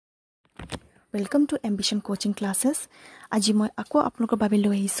Welcome to Ambition Coaching Classes. আজি মই আকৌ আপোনালোকৰ বাবে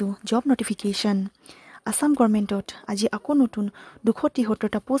লৈ আহিছোঁ জব নটিফিকেশ্যন। আসাম গভৰ্ণমেণ্টত আজি আকৌ নতুন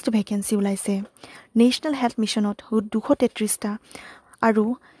 273টা পোষ্ট ভেকেঞ্চি ওলাইছে। নেশ্যনেল হেল্থ মিছনত 233টা আৰু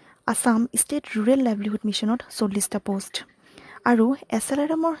Assam state rural livelihood মিছনত 40টা post. আৰু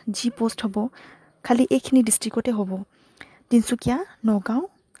SLRMৰ যি পোষ্ট হ'ব খালি এইখিনি ডিষ্ট্ৰিক্টতে হ'ব, তিনিচুকীয়া, নগাঁও,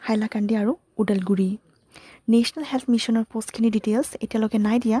 হাইলাকান্দি আৰু ওদালগুৰি। নেশ্যনেল হেল্থ মিছনৰ পোষ্টখিনি ডিটেইলছ এতিয়ালৈকে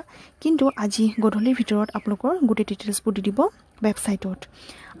নাই দিয়া, কিন্তু আজি গধূলিৰ ভিতৰত আপোনালোকৰ গোটেই ডিটেইলছবোৰ দি দিব ৱেবছাইটত।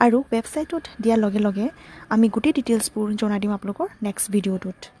 আৰু ৱেবছাইটত দিয়াৰ লগে লগে আমি গোটেই ডিটেইলছবোৰ জনাই দিম আপোনালোকৰ নেক্সট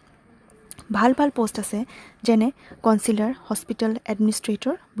ভিডিঅ'টোত। ভাল ভাল পোষ্ট আছে, যেনে councillor, hospital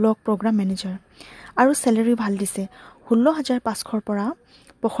administrator, block programme manager. আৰু চেলেৰি ভাল দিছে, 16,500ৰ পৰা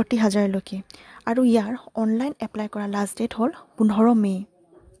 65,000লৈকে। আৰু ইয়াৰ অনলাইন এপ্লাই কৰা লাষ্ট ডেট হ'ল 15 মে'।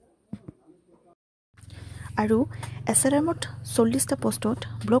 আৰু SLRMত 40টা পোষ্টত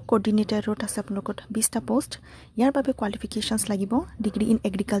ব্লক কোঅৰ্ডিনেটৰত আছে আপোনালোকৰ 20টা পোষ্ট। ইয়াৰ বাবে কোৱালিফিকেশ্যনছ লাগিব degree in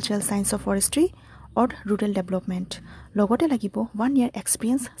agricultural science of forestry or rural development, লগতে লাগিব 1 year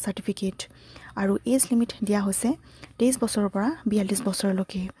এক্সপিৰিয়েঞ্চ চাৰ্টিফিকেট। আৰু এজ লিমিট দিয়া হৈছে 23 বছৰৰ পৰা 42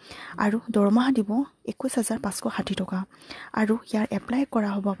 বছৰলৈকে। আৰু দৰমহা দিব 21,560 টকা। আৰু ইয়াৰ এপ্লাই কৰা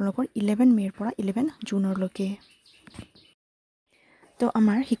হ'ব আপোনালোকৰ 11 মে'ৰ পৰা 11 জুনলৈকে। তো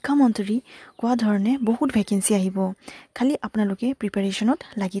আমাৰ শিক্ষামন্ত্ৰী কোৱা ধৰণে বহুত ভেকেঞ্চি আহিব, খালি আপোনালোকে প্ৰিপাৰেশ্যনত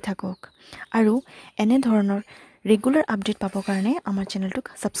লাগি থাকক। আৰু এনেধৰণৰ ৰেগুলাৰ আপডেট পাবৰ কাৰণে আমাৰ চেনেলটোক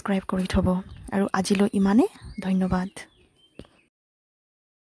ছাবস্ক্ৰাইব কৰি থ'ব। আৰু আজিলৈ ইমানেই, ধন্যবাদ।